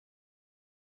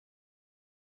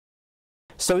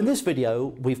So in this video,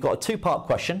 we've got a two-part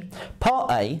question. Part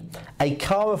A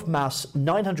car of mass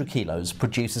 900 kilos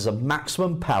produces a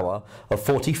maximum power of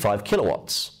 45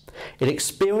 kilowatts. It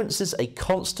experiences a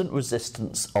constant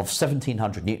resistance of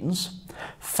 1700 newtons.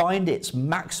 Find its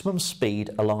maximum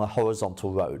speed along a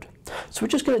horizontal road. So we're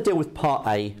just going to deal with part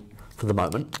A for the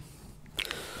moment.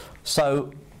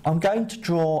 So I'm going to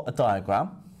draw a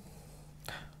diagram.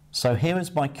 So here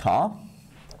is my car.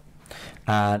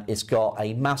 And it's got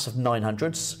a mass of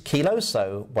 900 kilos,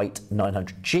 so weight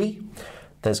 900 g.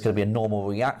 There's going to be a normal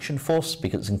reaction force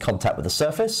because it's in contact with the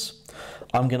surface.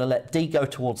 I'm going to let D go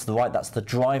towards the right, that's the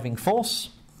driving force.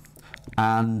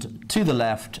 And to the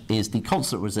left is the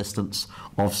constant resistance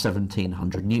of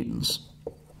 1700 newtons.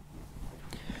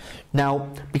 Now,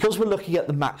 because we're looking at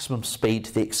the maximum speed,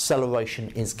 the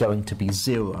acceleration is going to be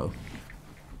 0.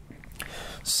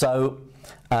 So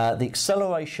the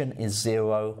acceleration is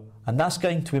 0, and that's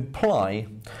going to imply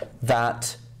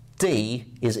that D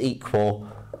is equal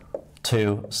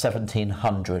to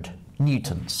 1700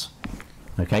 newtons,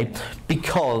 okay?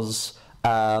 Because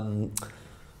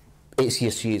it's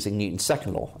just using Newton's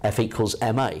second law, F equals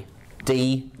ma.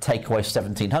 D take away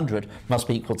 1700 must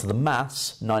be equal to the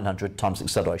mass, 900, times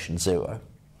acceleration, 0.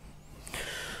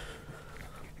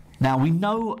 Now we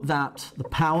know that the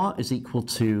power is equal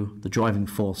to the driving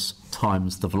force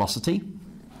times the velocity.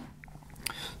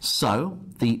 So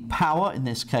the power in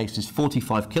this case is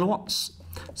 45 kilowatts,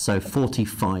 so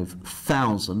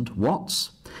 45,000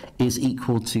 watts is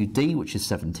equal to D, which is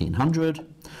 1700,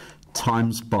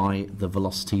 times by the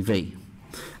velocity V.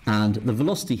 And the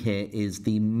velocity here is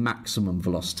the maximum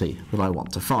velocity that I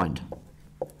want to find.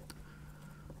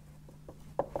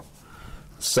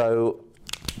 So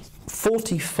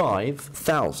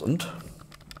 45,000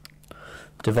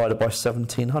 divided by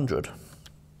 1700.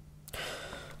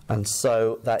 And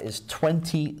so that is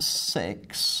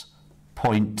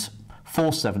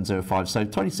 26.4705, so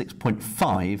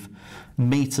 26.5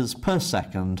 meters per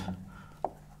second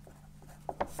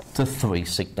to 3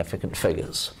 significant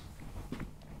figures.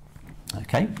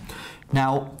 Okay,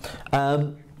 now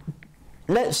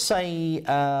let's say,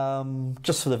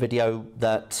 just for the video,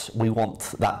 that we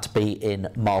want that to be in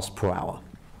miles per hour.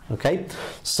 Okay,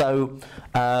 so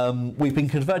we've been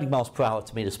converting miles per hour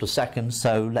to meters per second,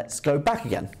 so let's go back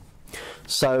again.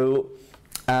 So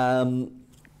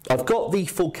I've got the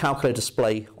full calculator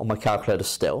display on my calculator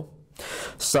still.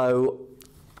 So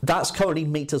that's currently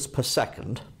meters per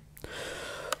second.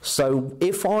 So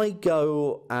if I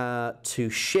go to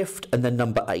shift and then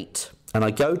number 8, and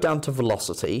I go down to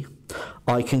velocity,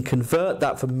 I can convert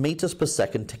that from meters per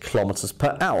second to kilometers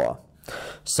per hour.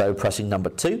 So pressing number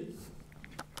 2.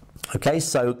 Okay,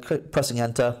 so pressing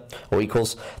enter, or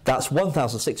equals, that's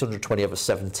 1,620 over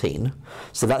 17.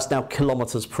 So that's now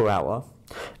kilometers per hour.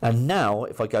 And now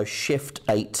if I go shift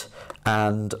 8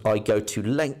 and I go to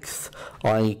length,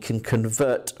 I can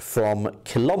convert from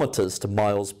kilometers to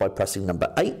miles by pressing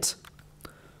number 8.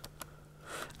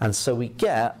 And so we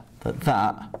get that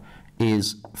that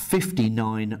is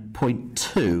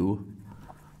 59.2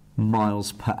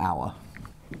 miles per hour.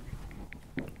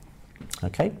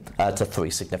 Okay, to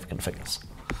 3 significant figures.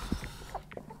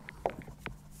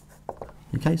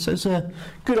 Okay, so it's a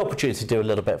good opportunity to do a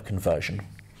little bit of conversion.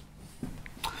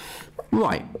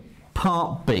 Right,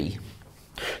 part B.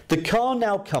 The car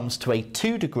now comes to a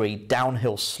 2-degree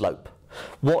downhill slope.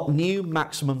 What new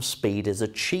maximum speed is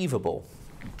achievable?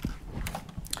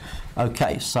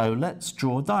 Okay, so let's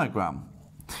draw a diagram.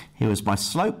 Here is my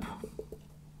slope.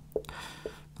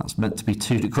 That's meant to be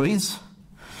 2 degrees.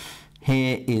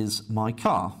 Here is my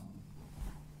car.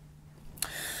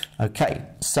 Okay,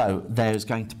 so there's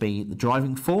going to be the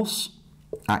driving force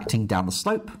acting down the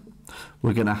slope.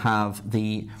 We're going to have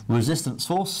the resistance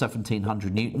force,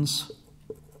 1700 newtons.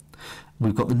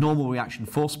 We've got the normal reaction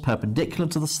force perpendicular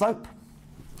to the slope.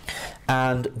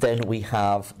 And then we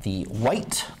have the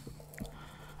weight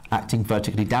acting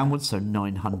vertically downwards, so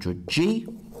 900 g.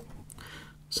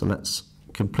 So let's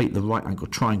complete the right angle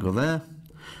triangle there.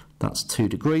 That's 2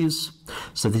 degrees.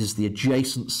 So this is the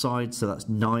adjacent side, so that's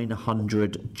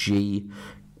 900 g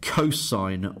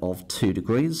cosine of 2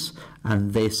 degrees,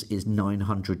 and this is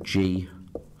 900 g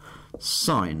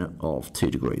sine of 2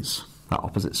 degrees, that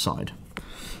opposite side.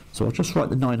 So I'll just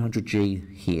write the 900 g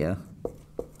here,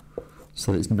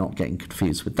 so that it's not getting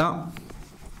confused with that.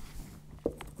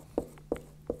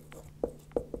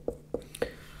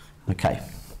 Okay,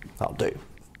 that'll do.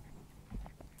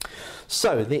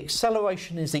 So the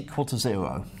acceleration is equal to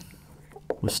 0.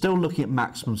 We're still looking at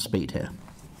maximum speed here.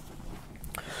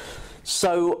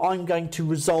 So I'm going to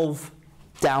resolve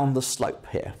down the slope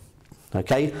here.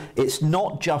 Okay, it's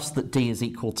not just that D is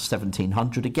equal to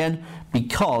 1700 again,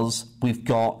 because we've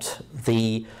got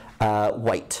the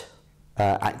weight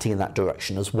acting in that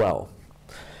direction as well.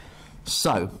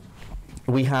 So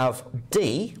we have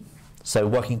D, so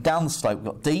working down the slope, we've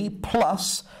got D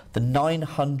plus the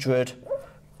 900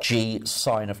 G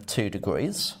sine of 2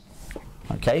 degrees.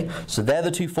 Okay, so they're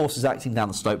the two forces acting down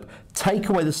the slope. Take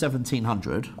away the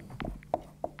 1700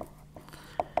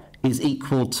 is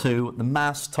equal to the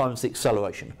mass times the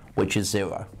acceleration, which is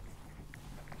 0.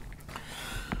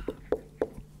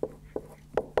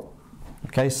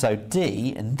 Okay, so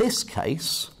D in this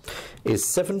case is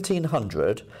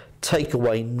 1700 take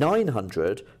away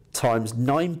 900 times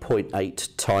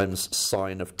 9.8 times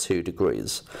sine of 2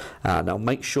 degrees. Now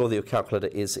make sure that your calculator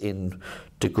is in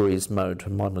degrees mode.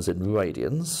 Mine was in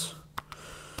radians.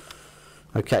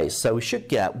 Okay, so we should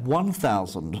get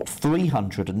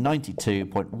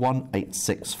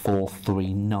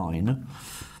 1,392.186439,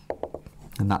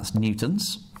 and that's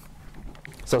newtons.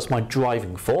 So that's my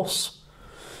driving force.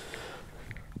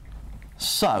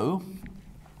 So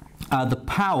the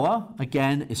power,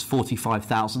 again, is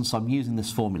 45,000, so I'm using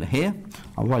this formula here.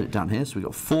 I'll write it down here. So we've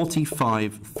got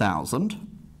 45,000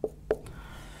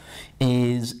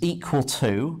 is equal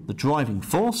to the driving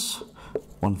force,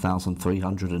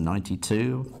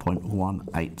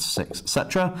 1,392.186,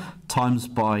 etc., times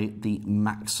by the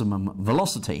maximum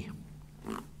velocity.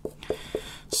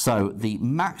 So the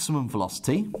maximum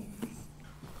velocity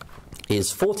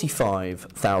is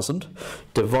 45,000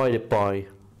 divided by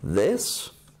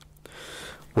this,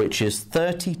 which is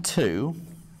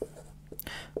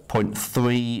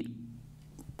 32.3,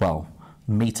 well,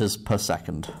 meters per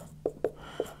second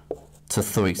to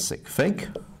 3 sig fig.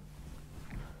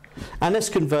 And let's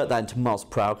convert that into miles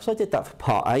per hour, because I did that for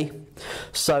part A.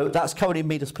 So that's currently in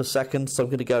meters per second, so I'm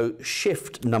going to go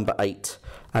shift number 8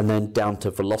 and then down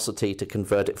to velocity to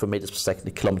convert it from meters per second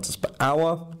to kilometers per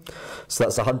hour. So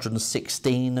that's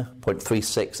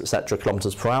 116.36, etc.,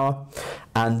 kilometers per hour.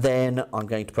 And then I'm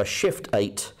going to press shift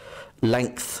 8,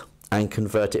 length, and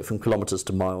convert it from kilometers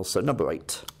to miles, so number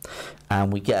 8.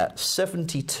 And we get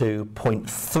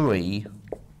 72.3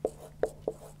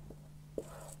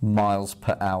 miles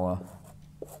per hour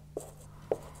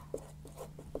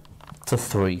to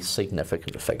 3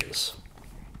 significant figures.